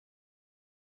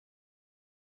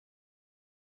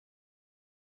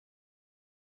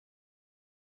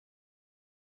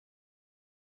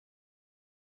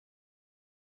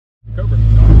Cobra.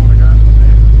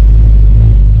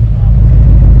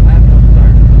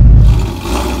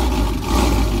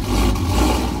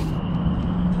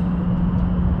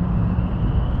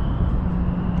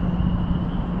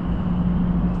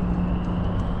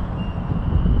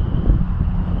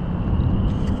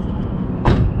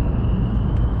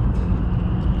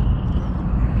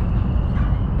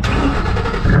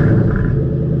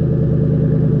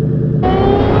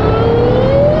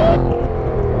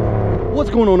 What's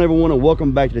going on, everyone, and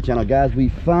welcome back to the channel, guys. We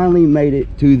finally made it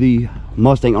to the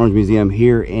Mustang Owners Museum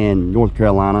here in North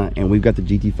Carolina, and we've got the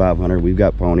GT500, we've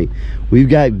got Pony, we've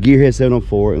got Gearhead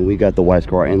 704, and we got the Wax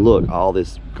car. And look, all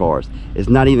this cars. It's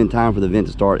not even time for the event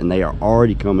to start, and they are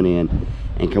already coming in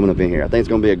and coming up in here. I think it's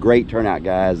going to be a great turnout,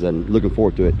 guys, and looking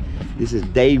forward to it. This is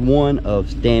day one of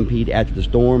Stampede After the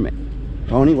Storm.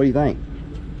 Pony, what do you think?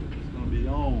 It's going to be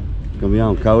on. It's going to be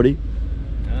on. Cody?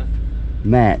 Huh?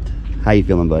 Matt, how you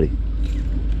feeling, buddy?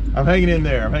 I'm hanging in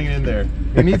there. I'm hanging in there.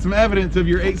 You need some evidence of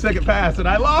your 8-second pass, and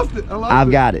I lost it. I've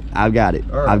got it. I've got it.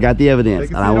 Right. I've got the evidence. They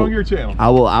can see it on your channel. I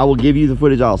will give you the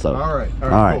footage also. All right. All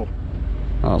right.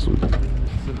 Cool. Awesome.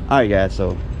 All right, guys.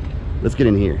 So let's get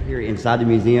in here. Here inside the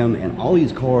museum, and all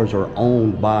these cars are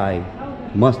owned by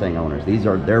Mustang owners. These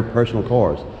are their personal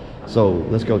cars. So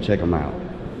let's go check them out.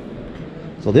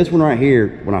 So this one right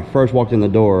here, when I first walked in the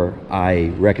door, I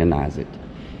recognized it,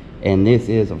 and this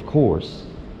is, of course,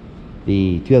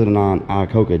 the 2009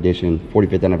 Iacocca edition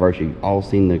 45th anniversary. You've all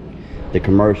seen the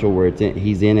commercial where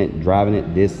he's in it driving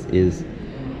it. This is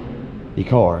the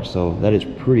car, so that is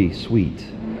pretty sweet.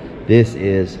 This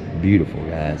is beautiful,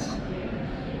 guys.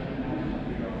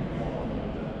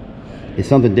 It's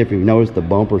something different. You notice the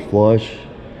bumper's flush.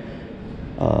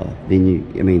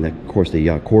 Then of course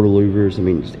the quarter louvers.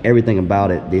 Just everything about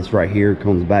it. This right here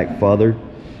comes back further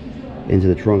into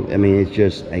the trunk. It's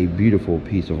just a beautiful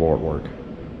piece of artwork.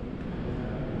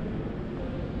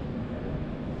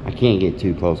 I can't get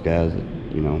too close, guys,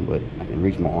 but I can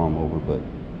reach my arm over, but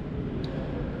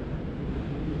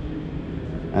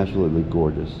absolutely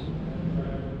gorgeous.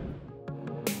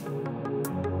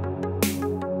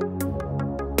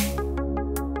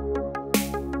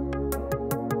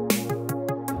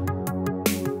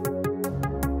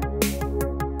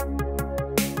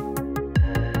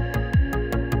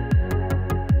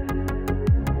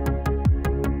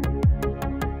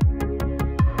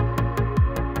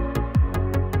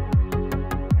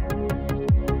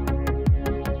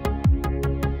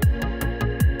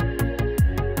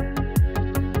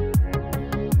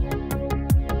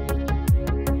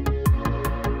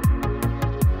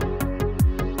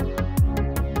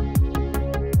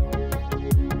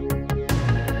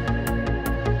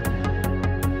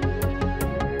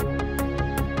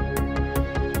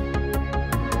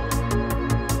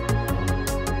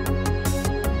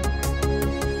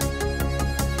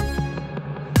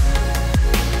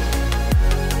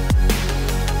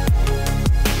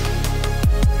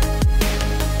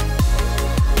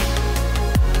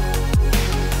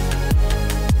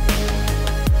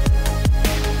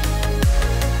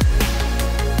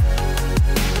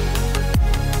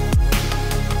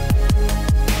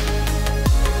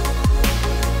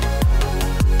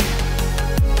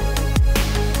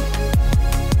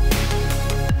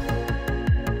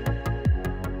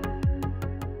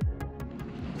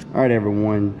 All right,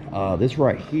 everyone, this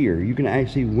right here, you can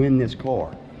actually win this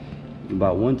car. You can buy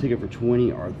one ticket for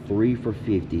 20 or 3 for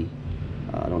 50.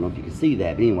 I don't know if you can see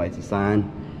that, but anyway, it's a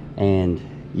sign, and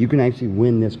you can actually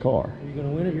win this car. Are you gonna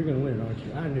win it? You're gonna win it, aren't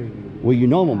you? I knew you would. Well, you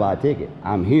know I'm gonna buy a ticket.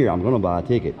 I'm here, I'm gonna buy a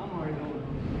ticket.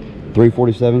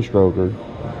 347 stroker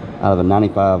out of a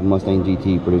 95 Mustang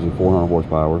GT producing 400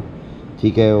 horsepower.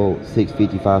 TKO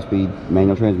 650 5-speed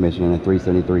manual transmission and a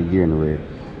 373 gear in the rear.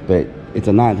 But it's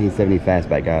a 1970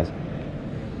 fastback, guys.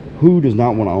 Who does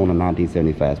not want to own a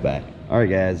 1970 fastback? All right,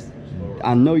 guys,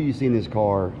 I know you've seen this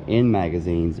car in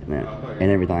magazines and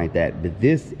everything like that, but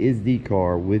this is the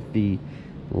car with the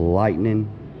Lightning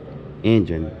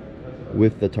engine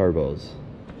with the turbos.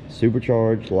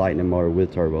 Supercharged Lightning motor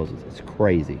with turbos. It's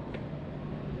crazy.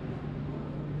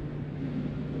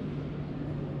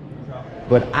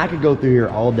 But I could go through here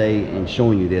all day and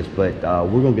showing you this, but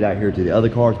we're gonna get out here to the other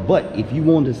cars. But if you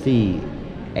want to see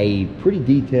a pretty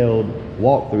detailed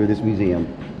walkthrough of this museum,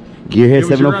 Gearhead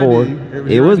 704.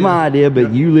 It was my idea,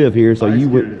 but you live here, so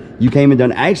you came and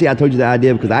done. Actually, I told you the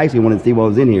idea because I actually wanted to see what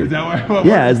was in here. Is that what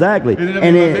yeah, exactly.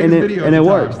 And it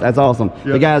works. That's awesome. Yep.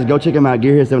 But guys, go check him out.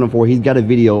 Gearhead 704. He's got a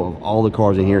video of all the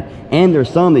cars in here, and there's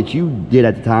some that you did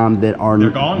at the time that are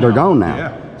they're gone now.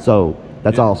 Yeah. So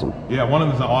That's awesome. Yeah, one of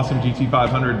them is an awesome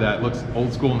GT500 that looks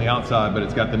old school on the outside, but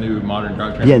it's got the new modern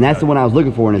drivetrain. Yeah, and that's the one I was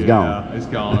looking for, and it's gone. Yeah, it's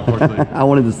gone, unfortunately. I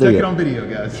wanted to see Check it. it on video,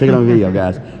 guys. Check it on video,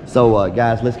 guys. So,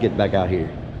 guys, let's get back out here.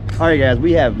 All right, guys,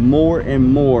 we have more and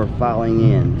more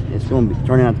filing in. It's going to be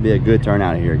turning out to be a good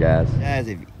turnout here, guys. Guys,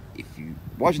 if you're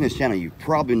watching this channel, you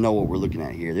probably know what we're looking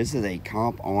at here. This is a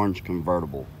Comp Orange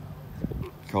convertible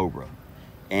Cobra,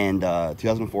 and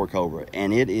 2004 Cobra,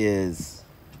 and it is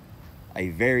a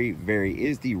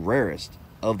is the rarest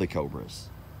of the Cobras.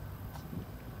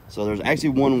 So there's actually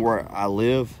one where I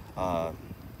live, and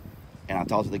I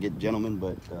talked to the good gentleman,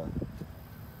 but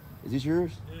is this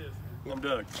yours? It is. I'm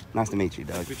Doug. Nice to meet you,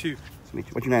 Doug. Nice to meet you. Nice to meet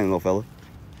you. What's your name, little fella?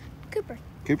 Cooper.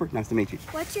 Cooper, nice to meet you.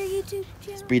 What's your YouTube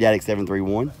channel? Speed Addict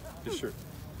 731. Yes, sure.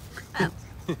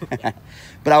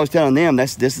 But I was telling them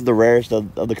this is the rarest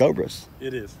of the Cobras.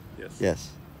 It is. Yes.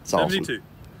 Yes. It's 72. awesome.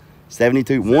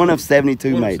 72. One of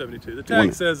 72 One made. of 72. The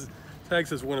tag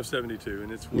says one of 72,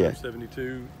 and it's one of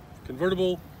 72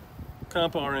 convertible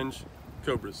Comp Orange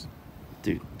Cobras.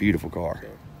 Dude, beautiful car. So,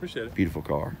 appreciate it. Beautiful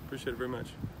car. Appreciate it very much.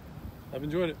 I've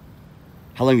enjoyed it.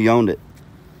 How long have you owned it?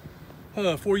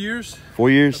 4 years. 4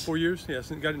 years? 4 years. Yeah,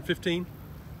 since got it in 15.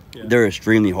 Yeah. They're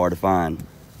extremely hard to find.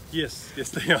 Yes,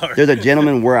 they are. There's a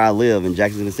gentleman where I live in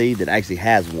Jackson, Tennessee that actually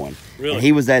has one. Really? And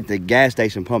he was at the gas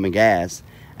station pumping gas,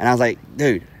 and I was like,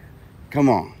 dude, come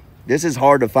on. This is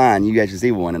hard to find. You guys should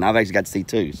see one, and I've actually got to see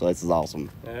two, so this is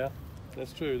awesome. Yeah,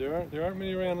 that's true. There aren't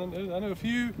many around. I know a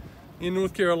few in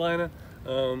North Carolina,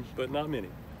 but not many.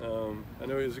 I know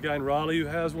there's a guy in Raleigh who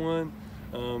has one.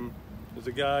 There's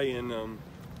a guy in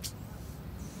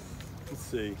let's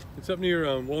see, it's up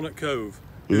near Walnut Cove,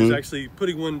 who's actually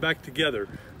putting one back together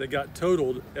that got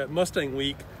totaled at Mustang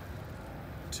Week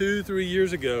 2-3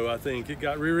 years ago. I think it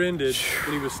got rear-ended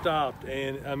when he was stopped,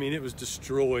 and I mean it was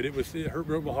destroyed. It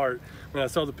broke my heart when I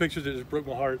saw the pictures. It just broke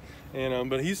my heart. And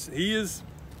but he is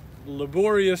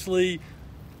laboriously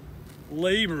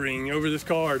laboring over this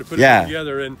car to put it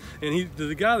together, and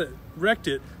the guy that wrecked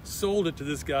it sold it to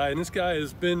this guy, and this guy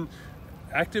has been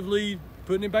actively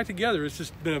putting it back together. It's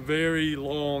just been a very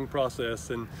long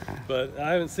process, but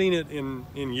I haven't seen it in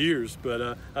years,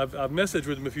 but I've messaged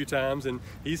with him a few times, and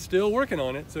he's still working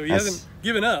on it, so he hasn't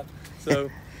given up. So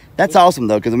that's awesome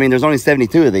though, because I mean there's only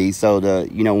 72 of these, so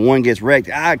one gets wrecked,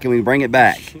 can we bring it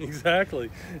back?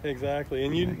 Exactly,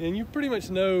 and you pretty much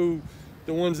know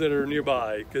the ones that are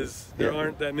nearby, because there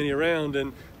aren't that many around,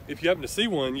 and if you happen to see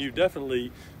one, you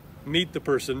definitely meet the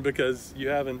person, because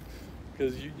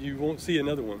you won't see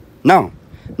another one. No,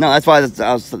 that's why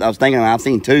I was thinking I've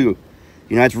seen two.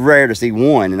 It's rare to see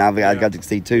one, and I've got to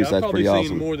see two, so that's pretty awesome. I've probably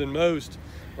seen more than most,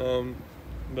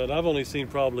 but I've only seen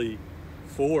probably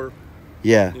 4.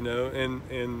 Yeah.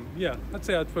 And yeah, I'd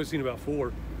say I've probably seen about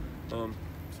 4.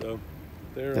 So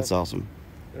that's awesome.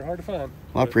 They're hard to find.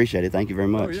 Well, I appreciate it. Thank you very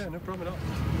much. Oh yeah, no problem at all.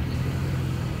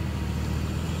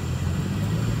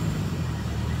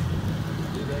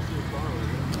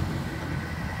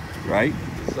 Right?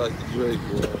 It's like the Drake,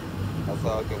 boy. That's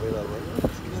how I can wait out.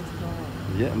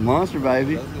 Yeah, monster,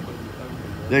 baby.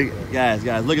 Guys,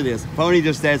 look at this. Pony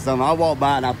just said something. I walked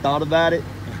by and I thought about it.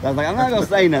 I was like, I'm not gonna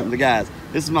say nothing to guys.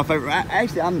 This is my favorite.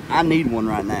 I need one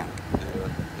right now.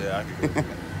 Yeah, I can go.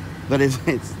 But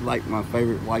it's like my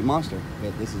favorite white monster.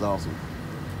 But this is awesome.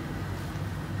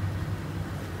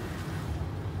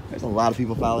 There's a lot of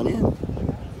people filing in.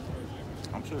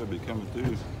 I'm sure they'll be coming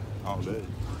through all day.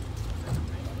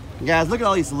 Guys, look at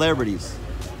all these celebrities.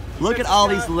 Look at all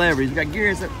these celebrities. We got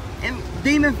Gears and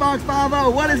DEMONFOX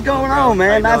 50. What is going on,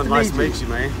 man? Nice to meet you,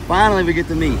 man. Finally, we get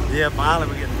to meet. Yeah,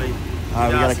 finally we get to meet. All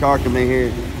right, we got a car coming in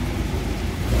here.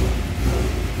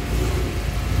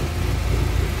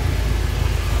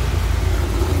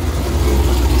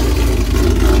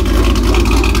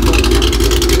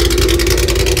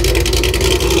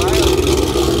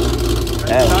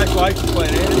 Nice license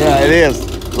plate, ain't it? Yeah, it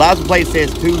is. License plate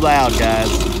says too loud,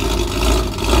 guys.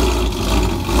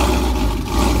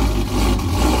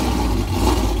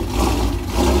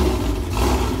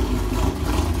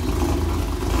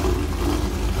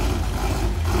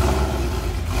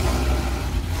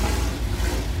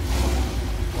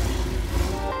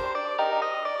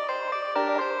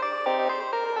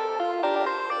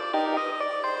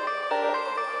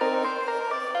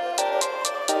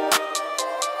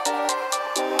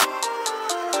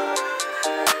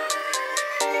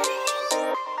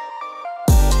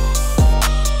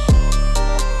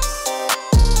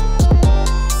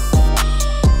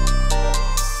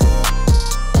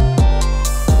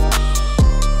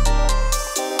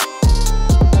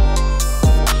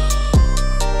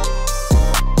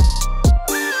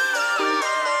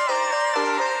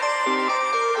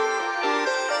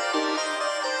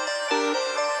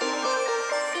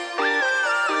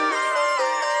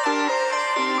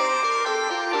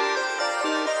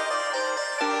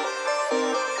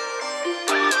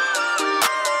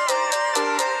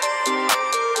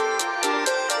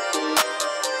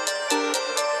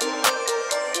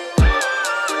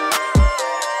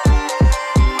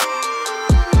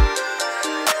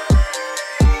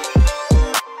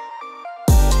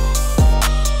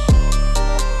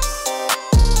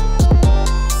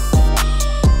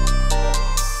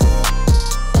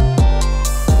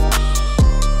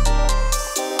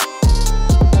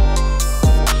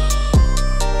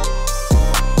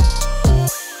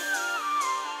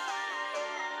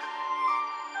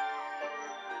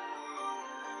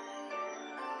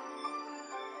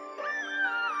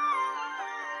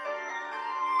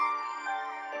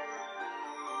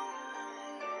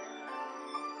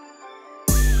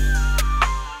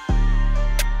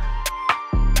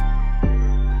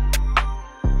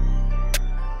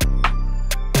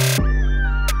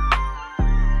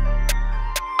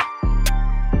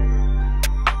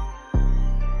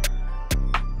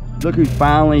 Look who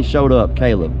finally showed up,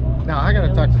 Caleb. Now I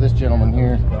gotta talk to this gentleman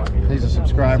here. He's a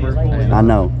subscriber. I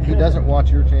know. He doesn't watch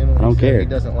your channel. I don't care. He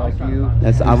doesn't like you.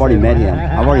 I've already met him.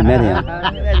 I've already met him.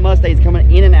 That Mustang's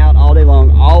coming in and out all day long,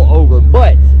 all over.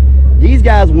 But these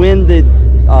guys win the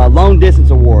long distance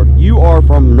award. You are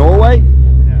from Norway,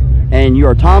 and you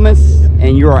are Thomas,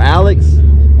 and you are Alex,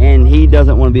 and he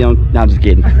doesn't want to be on. No, I'm just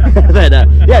kidding. But,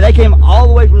 yeah, they came all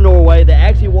the way from Norway. They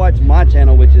actually watch my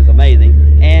channel, which is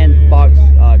amazing, and Fox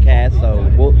Cast. So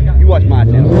you watch my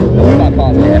channel, not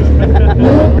Fox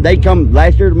Cast. They come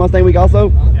last year to Mustang Week also.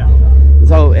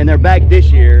 So, and they're back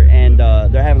this year, and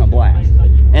they're having a blast.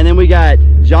 And then we got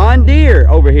John Deere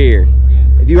over here.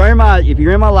 If you're in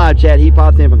my live chat, he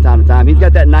pops in from time to time. He's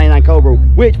got that 99 Cobra,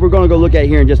 which we're going to go look at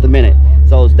here in just a minute.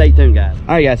 So stay tuned, guys.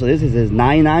 All right, guys. So this is his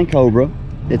 99 Cobra.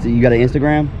 You got an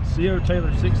Instagram? CO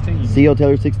Taylor 16. CO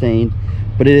Taylor 16.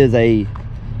 But it is a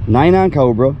 99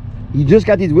 Cobra. You just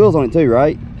got these wheels on it too,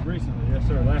 right? Recently, yes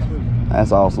sir. Last week.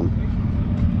 That's awesome.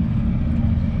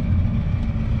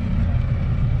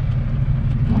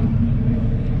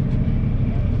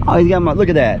 Oh, he's got my, look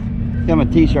at that. He's got my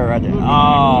t-shirt right there.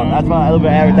 Oh, that's my, a little bit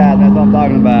of advertising. That's what I'm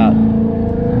talking about.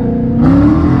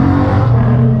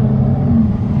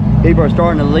 People are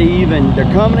starting to leave and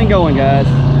they're coming and going, guys.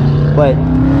 But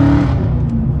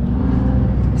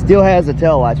still has the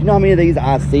tail lights. You know how many of these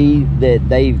I see that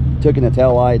they've taken the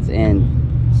tail lights and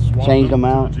changed them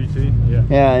out? GT,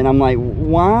 yeah, and I'm like,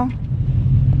 why?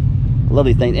 I love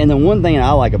these things. And the one thing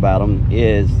I like about them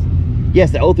is,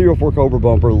 yes, the 0304 Cobra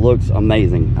bumper looks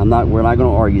amazing. We're not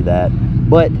going to argue that.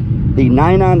 But the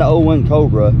 99 to 01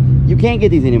 Cobra, you can't get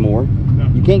these anymore. No.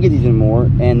 You can't get these anymore,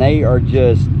 and they are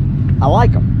just, I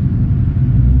like them.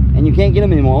 And you can't get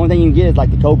them anymore. Only thing you can get is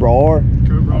like the Cobra R.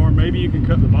 Cobra R, maybe you can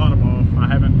cut the bottom off. I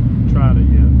haven't tried it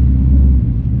yet.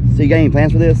 So you got any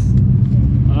plans for this?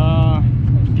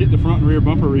 Get the front and rear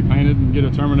bumper repainted and get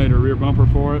a Terminator rear bumper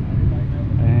for it.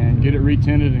 And get it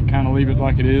retinted and kind of leave it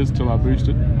like it is till I boost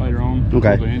it later on.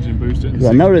 Okay. The engine boost it.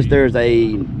 I noticed there's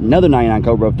another 99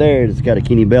 Cobra up there that's got a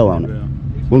Kenny Bell on it. Yeah.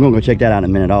 We're gonna go check that out in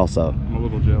a minute also. I'm a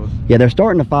little jealous. Yeah, they're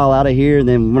starting to file out of here. And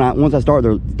then once I start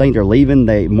think they're leaving,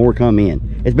 more come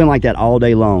in. It's been like that all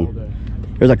day long. All day.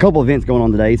 There's a couple events going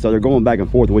on today, so they're going back and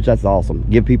forth, which that's awesome.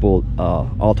 Give people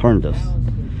alternatives.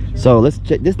 So let's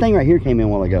check. This thing right here came in a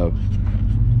while ago.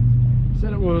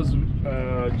 Said it was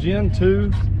Gen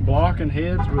 2 block and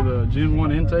heads with a Gen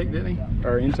 1 intake, didn't he?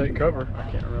 Or intake cover, I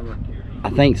can't remember.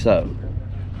 I think so.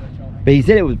 But he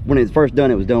said it was, when it was first done,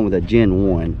 it was done with a Gen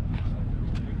 1.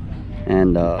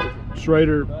 And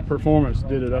Schrader Performance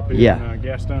did it up here in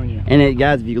Gastonia. And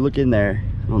guys, if you look in there,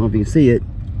 I don't know if you can see it.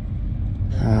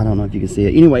 I don't know if you can see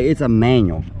it. Anyway, it's a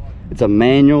manual. It's a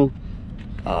manual.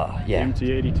 Yeah.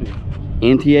 MT82.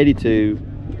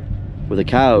 MT82 with a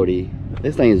Coyote.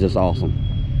 This thing is just awesome.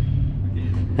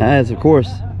 As of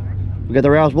course, we got the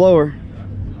Roush blower.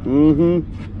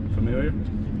 Familiar?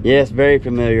 Yes, very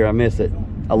familiar. I miss it.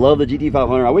 I love the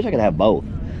GT500. I wish I could have both.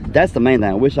 That's the main thing.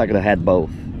 I wish I could have had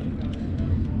both.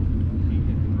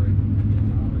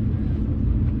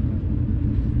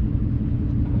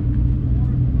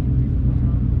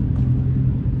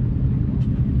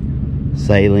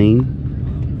 Saline.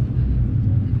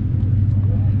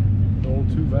 The old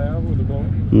 2-valve with the bolt.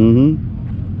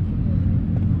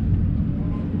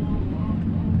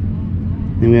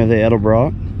 Then we have the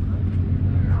Edelbrock.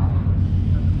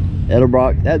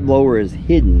 Edelbrock, that blower is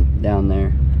hidden down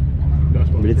there.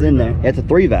 But it's in there. It's a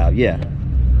 3-valve, yeah.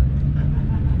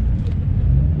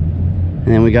 And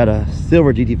then we got a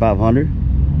silver GT500.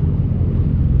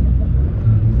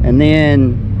 And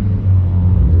then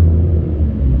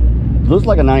looks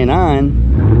like a 99.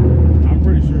 I'm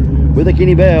pretty sure it is. With a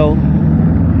Kenny Bell.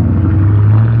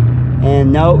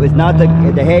 And no, it's not the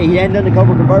head. He hadn't done the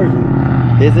Cobra conversion.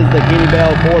 This is the Kenny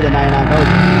Bell for the 99 Cobra.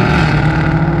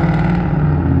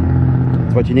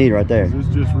 That's what you need right there. This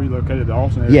just relocated the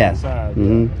alternator inside.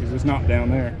 Because it's not down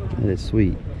there. That is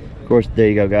sweet. Of course, there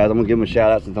you go, guys. I'm going to give him a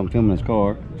shout out since I'm filming this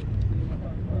car.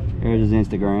 Here's his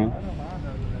Instagram.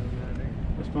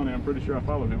 It's funny, I'm pretty sure I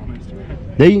followed him on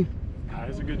Instagram. Do you?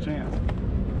 There's a good chance.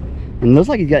 And it looks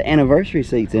like he's got anniversary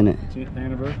seats in it. 10th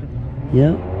anniversary?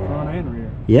 Yeah. Front and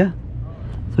rear. Yeah.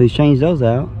 So he's changed those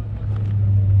out.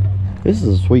 This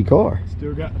is a sweet car.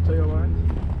 Still got the tail lights.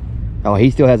 Oh, he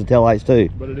still has the tail lights too.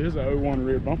 But it is a 01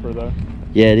 rear bumper though.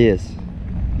 Yeah, it is.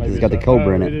 Maybe it's got the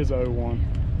Cobra in it. It is a 01.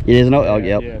 It is an 01. Oh,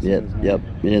 yep. Yes, Yep.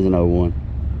 It is an 01.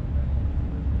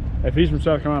 If he's from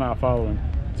South Carolina, I'll follow him.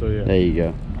 So yeah. There you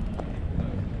go.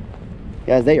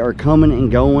 Guys, they are coming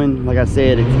and going. Like I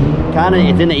said,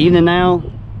 it's in the evening now.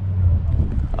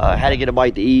 Had to get a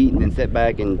bite to eat and then sit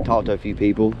back and talk to a few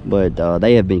people, but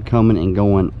they have been coming and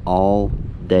going all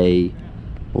day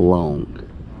long.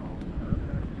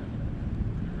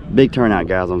 Big turnout,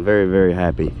 guys. I'm very, very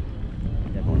happy.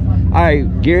 All right,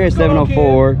 Gearhead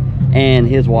 704 and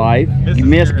his wife,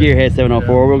 Miss Gearhead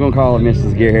 704. We're gonna call her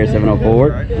Mrs. Gearhead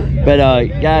 704. But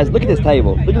guys, look at this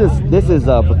table. Look at this. This is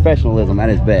professionalism at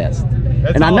its best.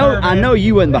 That's and I her, know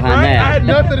you wasn't behind that. I had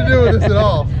nothing to do with this at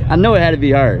all. I know it had to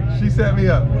be her. She set me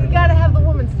up. You gotta have the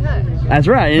woman's touch. That's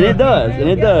right, and it does, and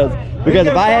it does. Because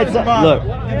if I had some, look. You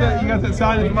got that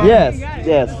sign at the bottom?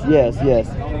 Yes.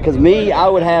 Because me, I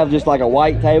would have just like a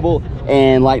white table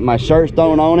and like my shirts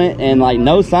thrown on it and like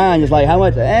no sign, just like how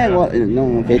much, what,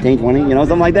 no, 15, 20, you know,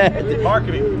 something like that.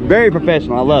 Marketing. Very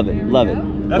professional. I love it. Love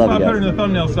it. That's why I put it in the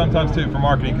thumbnail sometimes too for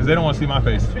marketing, because they don't want to see my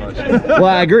face as much. Well,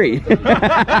 I agree. You don't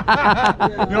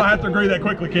have to agree that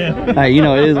quickly, Ken. Hey, you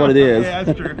know, it is what it is. Yeah,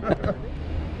 that's true.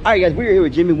 All right, guys, we're here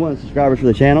with Jimmy, one of the subscribers for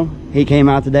the channel. He came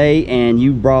out today and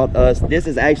you brought us, this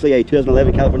is actually a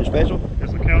 2011 California Special.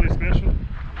 It's a Cali Special,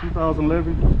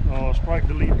 2011 Strike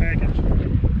Delete package.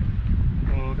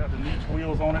 Got the neat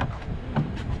wheels on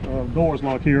it. Doors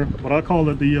lock here, but I call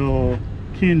it the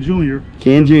Ken Jr.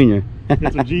 Ken Jr.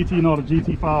 It's a GT, not a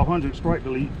GT500 Strike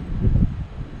Delete.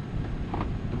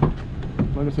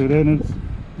 Like I said, and it's,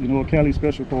 you know, a Cali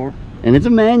Special car. And it's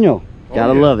a manual.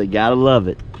 Gotta yeah. love it. Gotta love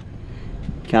it.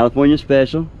 California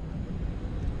Special.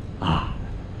 Ah.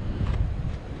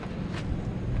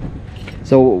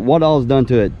 So what all's done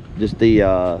to it? Just the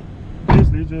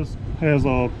It just has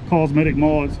cosmetic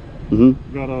mods.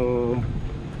 Got a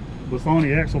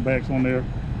Bassani axle backs on there.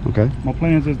 Okay. My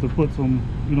plans is to put some,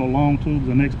 you know, long tubes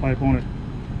and X pipe on it.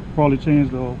 Probably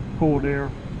change the cold air.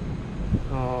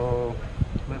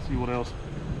 Let's see what else.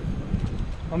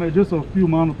 I mean, just a few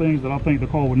minor things that I think the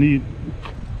car would need,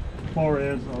 as far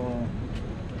as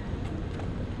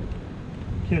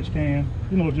catch can,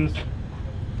 you know, just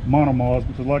minor mods.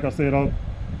 Because like I said,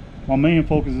 my main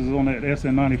focus is on that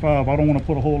SN95. I don't want to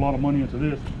put a whole lot of money into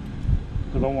this,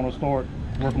 because I want to start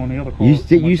working on the other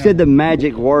cars. You said the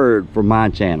magic word for my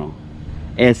channel,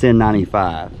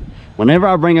 SN95. Whenever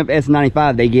I bring up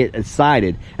SN95, they get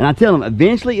excited, and I tell them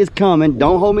eventually it's coming.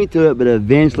 Don't hold me to it, but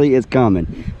eventually it's coming.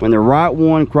 When the right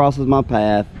one crosses my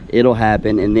path, it'll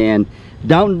happen. And then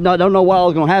don't know what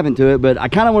all's gonna happen to it, but I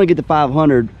kind of want to get the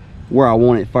 500 where I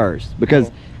want it first, because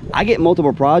I get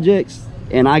multiple projects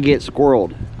and I get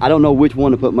squirreled. I don't know which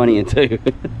one to put money into.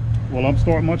 Well, I'm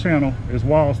starting my channel. It's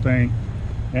Wildstang.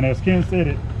 And as Ken said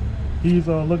it, he's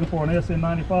looking for an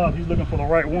SN95. He's looking for the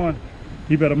right one.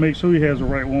 He better make sure he has the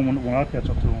right one when I catch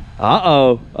up to him.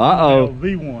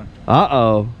 The one.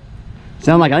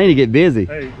 Sound like I need to get busy.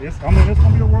 Hey, it's gonna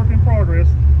be a work in progress.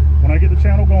 When I get the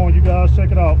channel going, you guys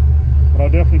check it out. But I'll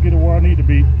definitely get it where I need to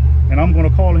be. And I'm gonna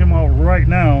call him out right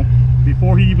now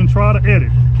before he even try to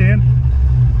edit. Ken,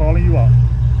 I'm calling you out.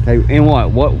 Okay, and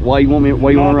why you want me?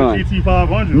 Why you want to run?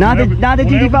 GT500. Not the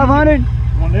GT500.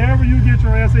 Whenever you get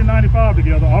your SA95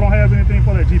 together, I don't have anything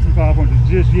for that GT500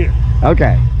 just yet.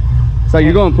 Okay. So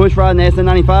you're going push rod in the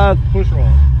SN95? Push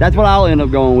rod. That's what I'll end up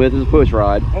going with, is a push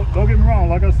rod. Don't get me wrong.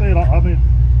 Like I said, I mean,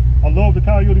 I love the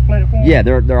Coyote platform. Yeah,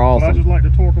 they're awesome. But I just like the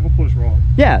torque of a push rod.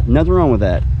 Yeah, nothing wrong with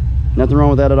that. Nothing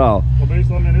wrong with that at all. So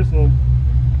basically, I mean, it's a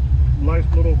nice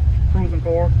little cruising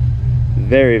car.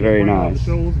 Very, very nice.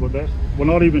 Shows, but that's, well,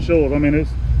 not even shows. I mean,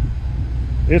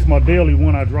 it's my daily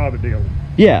one. I drive it daily.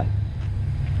 Yeah.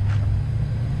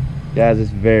 Guys,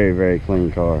 it's very, very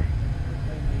clean car.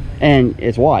 And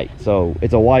it's white, so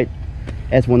it's a white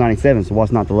S197, so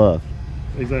what's not to love?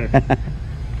 Exactly.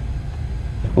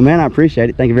 Well, man, I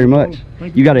appreciate it. Thank you very much.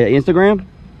 You got an Instagram?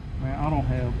 Man, I don't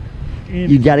have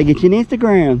any. You got to get you an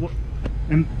Instagram.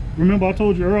 And remember, I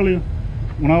told you earlier,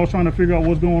 when I was trying to figure out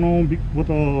what's going on with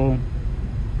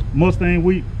Mustang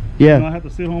Week, yeah, and I have to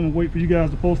sit home and wait for you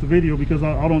guys to post a video, because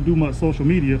I don't do much social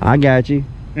media. I got you.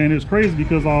 And it's crazy,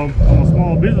 because I'm a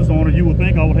small business owner. You would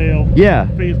think I would have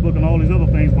Facebook and all these other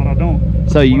things, but I don't.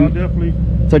 So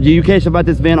So do you catch about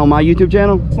this event on my YouTube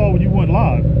channel? I saw when you went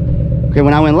live. Okay,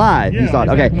 when I went live, you saw it.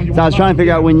 Exactly. Okay, so I was trying to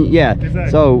figure out when Exactly.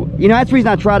 So, you know, that's the reason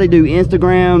I try to do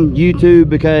Instagram, YouTube,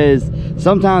 because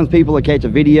sometimes people will catch a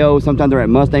video, sometimes they're at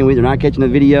Mustang Week, they're not catching the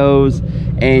videos,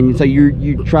 and so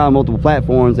you try multiple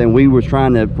platforms, and we were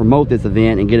trying to promote this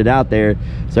event and get it out there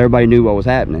so everybody knew what was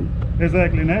happening.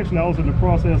 Exactly, and actually I was in the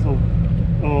process of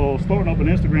starting up an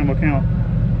Instagram account,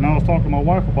 and I was talking to my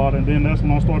wife about it, and then that's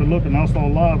when I started looking. I saw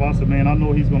live. I said, man, I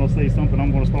know he's going to say something.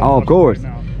 I'm going to start. Oh, of course,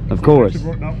 right now. Of course. It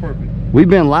worked out perfect. We've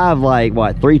been live like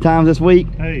what, 3 times this week?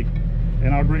 Hey,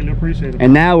 And I greatly appreciate it.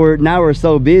 And now we're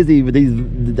so busy with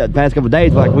the past couple of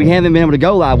days, like we haven't been able to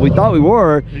go live. We thought we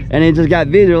were, and it just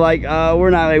got busy. We're like, we're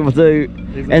not able to.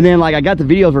 And then like I got the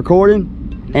videos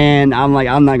recording, and I'm like,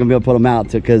 I'm not gonna be able to put them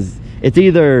out because it's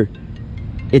either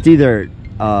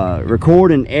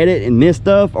record and edit and miss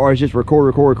stuff, or it's just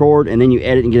record, and then you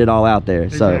edit and get it all out there.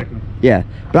 Exactly. So yeah,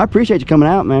 but I appreciate you coming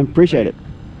out, man. Appreciate it.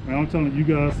 Man, I'm telling you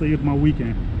guys, saved my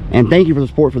weekend. And thank you for the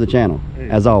support for the channel, Hey,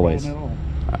 as no always. problem at all.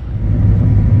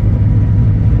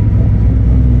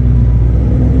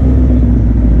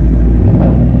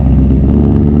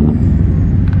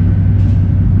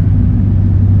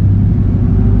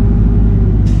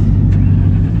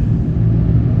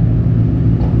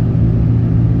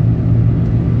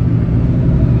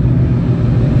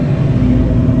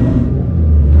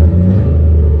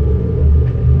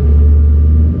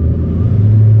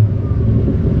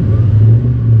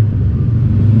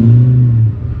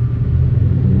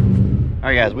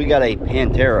 All right, guys, we got a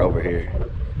Pantera over here.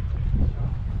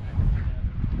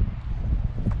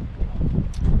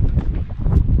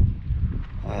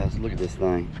 Let's look at this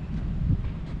thing.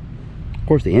 Of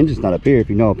course, the engine's not up here. If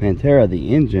you know a Pantera,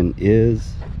 the engine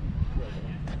is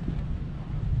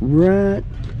right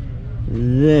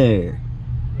there.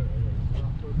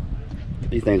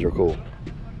 These things are cool.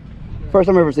 First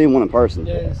time I've ever seen one in person.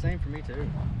 Yeah, the same for me too.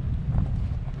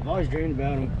 I've always dreamed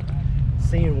about them,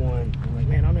 seeing one. I'm like,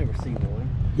 man, I'll never see one.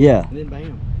 Yeah. And then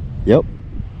bam. Yep.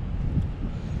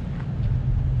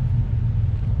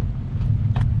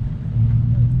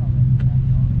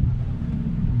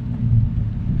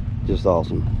 Just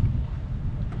awesome.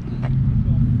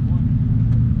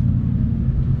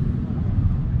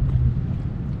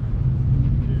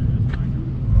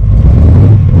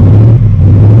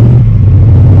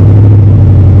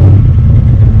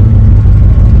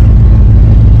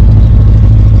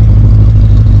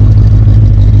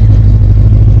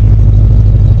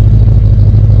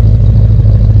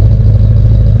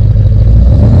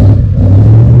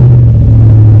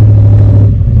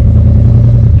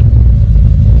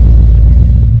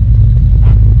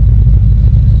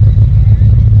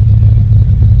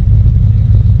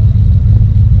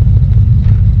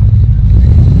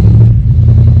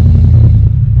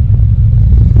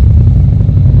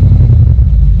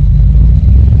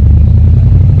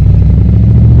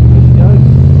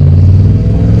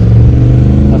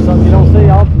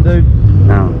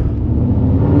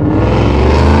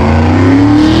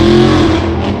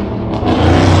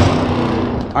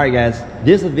 All right, guys,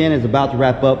 this event is about to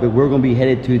wrap up, but we're going to be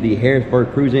headed to the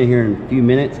Harrisburg Cruise In here in a few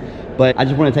minutes. But I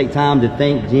just want to take time to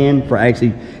thank Jen for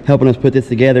actually helping us put this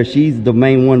together. She's the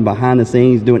main one behind the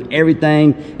scenes, doing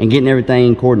everything and getting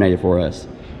everything coordinated for us.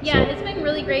 Yeah, it's been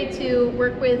really great to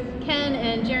work with Ken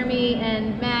and Jeremy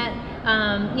and Matt.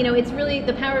 You know, it's really,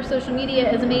 the power of social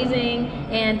media is amazing,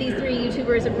 and these three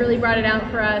YouTubers have really brought it out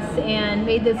for us and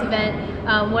made this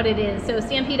event what it is. So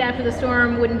Stampede After the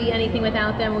Storm wouldn't be anything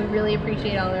without them. We really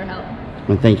appreciate all their help.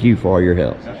 And thank you for all your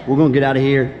help. We're going to get out of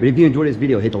here, but if you enjoyed this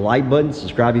video, hit the like button,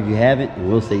 subscribe if you haven't, and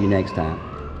we'll see you next time.